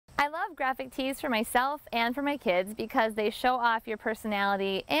I love graphic tees for myself and for my kids because they show off your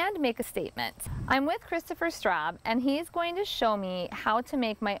personality and make a statement. I'm with Christopher Straub and he's going to show me how to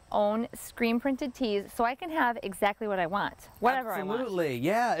make my own screen printed tees so I can have exactly what I want, whatever I want. Absolutely,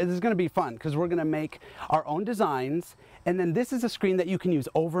 yeah, it is going to be fun because we're going to make our own designs, and then this is a screen that you can use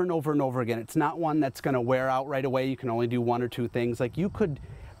over and over and over again. It's not one that's going to wear out right away. You can only do one or two things. Like you could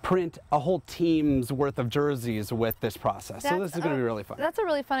print a whole team's worth of jerseys with this process. So this is going to be really fun. That's a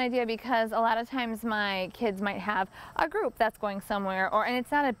really fun idea because a lot of times my kids might have a group that's going somewhere, and it's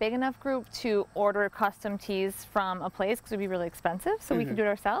not a big enough group to order custom tees from a place because it would be really expensive, so we can do it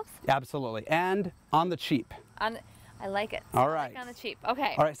ourselves. Absolutely, and on the cheap. I like it. All right. On the cheap.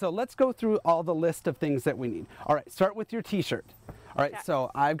 Okay. All right, so let's go through all the list of things that we need. All right, start with your t-shirt. All right,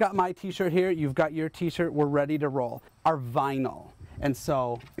 so I've got my t-shirt here, you've got your t-shirt, we're ready to roll. Our vinyl. And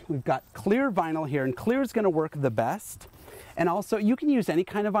so we've got clear vinyl here, and clear is going to work the best. And also, you can use any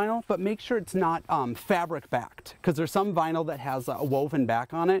kind of vinyl, but make sure it's not fabric backed, because there's some vinyl that has a woven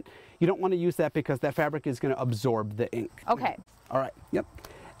back on it. You don't want to use that because that fabric is going to absorb the ink. Okay. All right, yep.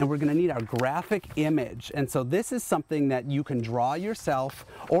 And we're going to need our graphic image. And so this is something that you can draw yourself,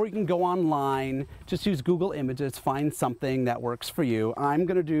 or you can go online, just use Google Images, find something that works for you. I'm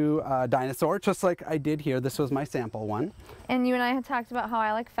going to do a dinosaur, just like I did here. This was my sample one. And you and I had talked about how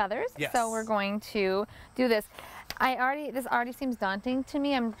I like feathers. Yes. So we're going to do this. This already seems daunting to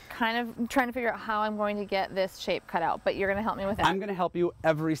me. I'm kind of trying to figure out how I'm going to get this shape cut out, but you're going to help me with that. I'm going to help you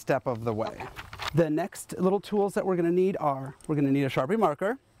every step of the way. Okay. The next little tools that we're going to need are, we're going to need a Sharpie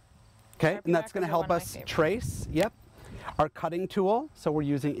marker. Okay, and that's going to help us trace, our cutting tool, so we're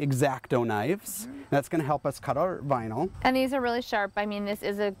using X-Acto knives. That's going to help us cut our vinyl. And these are really sharp. I mean, this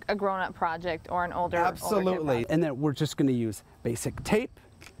is a grown-up project or an older Absolutely, and then we're just going to use basic tape.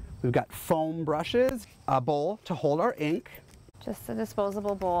 We've got foam brushes, a bowl to hold our ink. Just a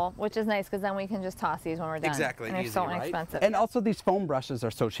disposable bowl, which is nice because then we can just toss these when we're done. Exactly, and they're so inexpensive. And also these foam brushes are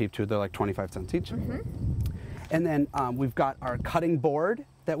so cheap too, they're like 25 cents each. And then we've got our cutting board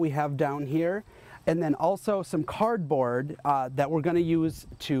that we have down here, and then also some cardboard that we're going to use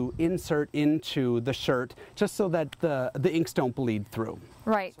to insert into the shirt just so that the inks don't bleed through.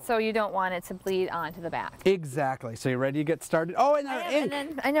 Right, so you don't want it to bleed onto the back. Exactly. So you ready to get started? Oh, and our ink. And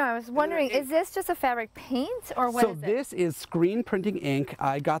then, I know, I was wondering, is this just a fabric paint or what is it? So this is screen printing ink.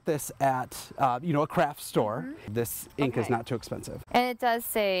 I got this at a craft store. This ink is not too expensive. And it does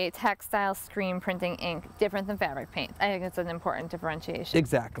say textile screen printing ink, different than fabric paint. I think it's an important differentiation.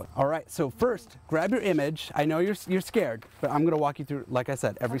 Exactly. All right, so first, grab your image. I know you're scared, but I'm going to walk you through, like I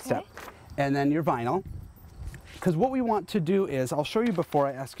said, every step. And then your vinyl. Because what we want to do is, I'll show you before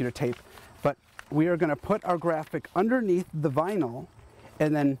I ask you to tape, but we are going to put our graphic underneath the vinyl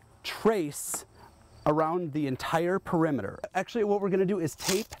and then trace around the entire perimeter. Actually, what we're going to do is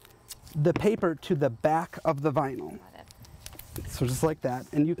tape the paper to the back of the vinyl. So just like that.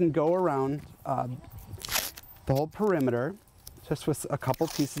 And you can go around the whole perimeter just with a couple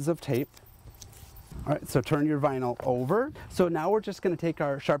pieces of tape. All right, so turn your vinyl over. So now we're just going to take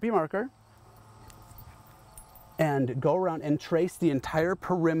our Sharpie marker and go around and trace the entire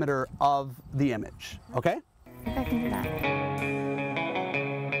perimeter of the image, okay? I think I can do that.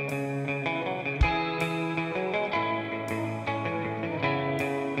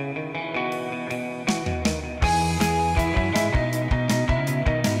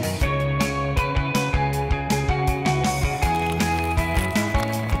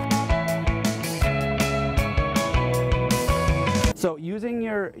 So using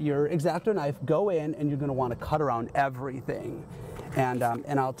your X-Acto knife, go in and you're going to want to cut around everything. And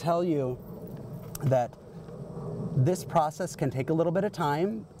I'll tell you that this process can take a little bit of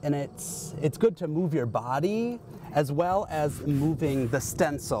time, and it's good to move your body as well as moving the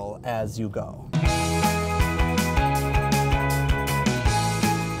stencil as you go.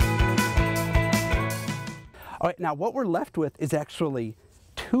 All right, now what we're left with is actually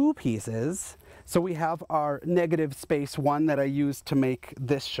two pieces. So we have our negative space one that I used to make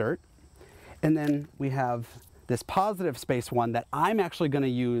this shirt, and then we have this positive space one that I'm actually going to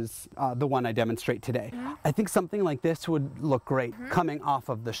use the one I demonstrate today. I think something like this would look great coming off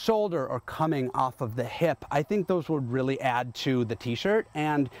of the shoulder or coming off of the hip. I think those would really add to the t-shirt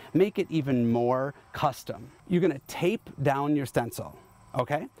and make it even more custom. You're going to tape down your stencil,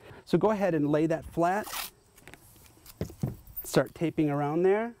 okay? So go ahead and lay that flat. Start taping around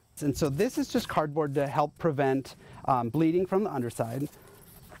there. And so this is just cardboard to help prevent bleeding from the underside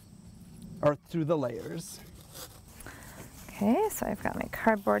or through the layers. Okay, so I've got my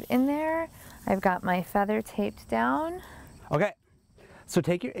cardboard in there. I've got my feather taped down. Okay, so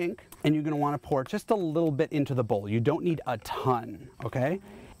take your ink and you're going to want to pour just a little bit into the bowl. You don't need a ton, okay?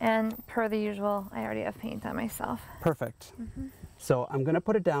 And per the usual, I already have paint on myself. Perfect. So I'm going to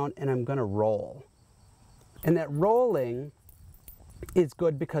put it down and I'm going to roll. And that rolling is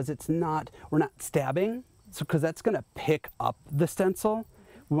good because we're not stabbing, so because that's going to pick up the stencil.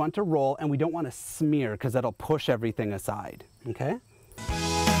 We want to roll, and we don't want to smear because that'll push everything aside, okay?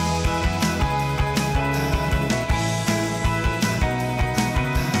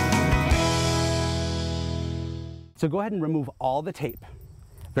 So go ahead and remove all the tape,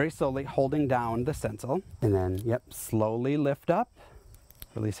 very slowly holding down the stencil, and then, yep, slowly lift up,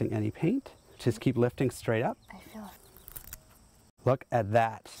 releasing any paint. Just keep lifting straight up. I feel it. Look at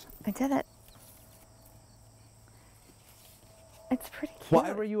that. I did it. It's pretty cute.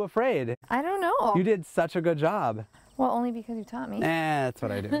 Why were you afraid? I don't know. You did such a good job. Well, only because you taught me. That's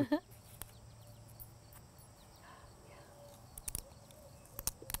what I do.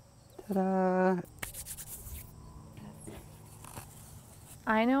 Ta-da.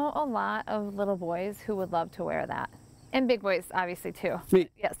 I know a lot of little boys who would love to wear that. And big boys, obviously, too. Me.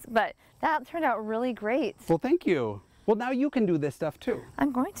 Yes, but that turned out really great. Well, thank you. Well, now you can do this stuff too.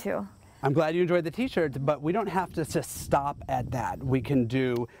 I'm going to. I'm glad you enjoyed the t-shirts, but we don't have to just stop at that. We can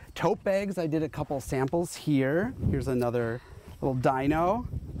do tote bags. I did a couple samples here. Here's another little dino.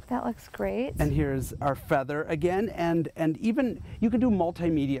 That looks great. And here's our feather again. And even you can do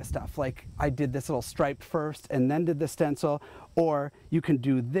multimedia stuff. Like I did this little stripe first and then did the stencil. Or you can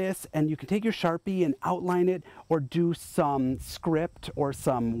do this and you can take your Sharpie and outline it, or do some script or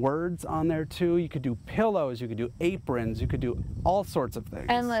some words on there too. You could do pillows, you could do aprons, you could do all sorts of things.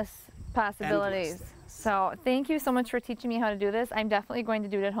 Endless possibilities. Endless. So thank you so much for teaching me how to do this. I'm definitely going to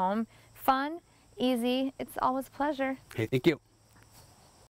do it at home. Fun, easy, it's always a pleasure. Okay, thank you.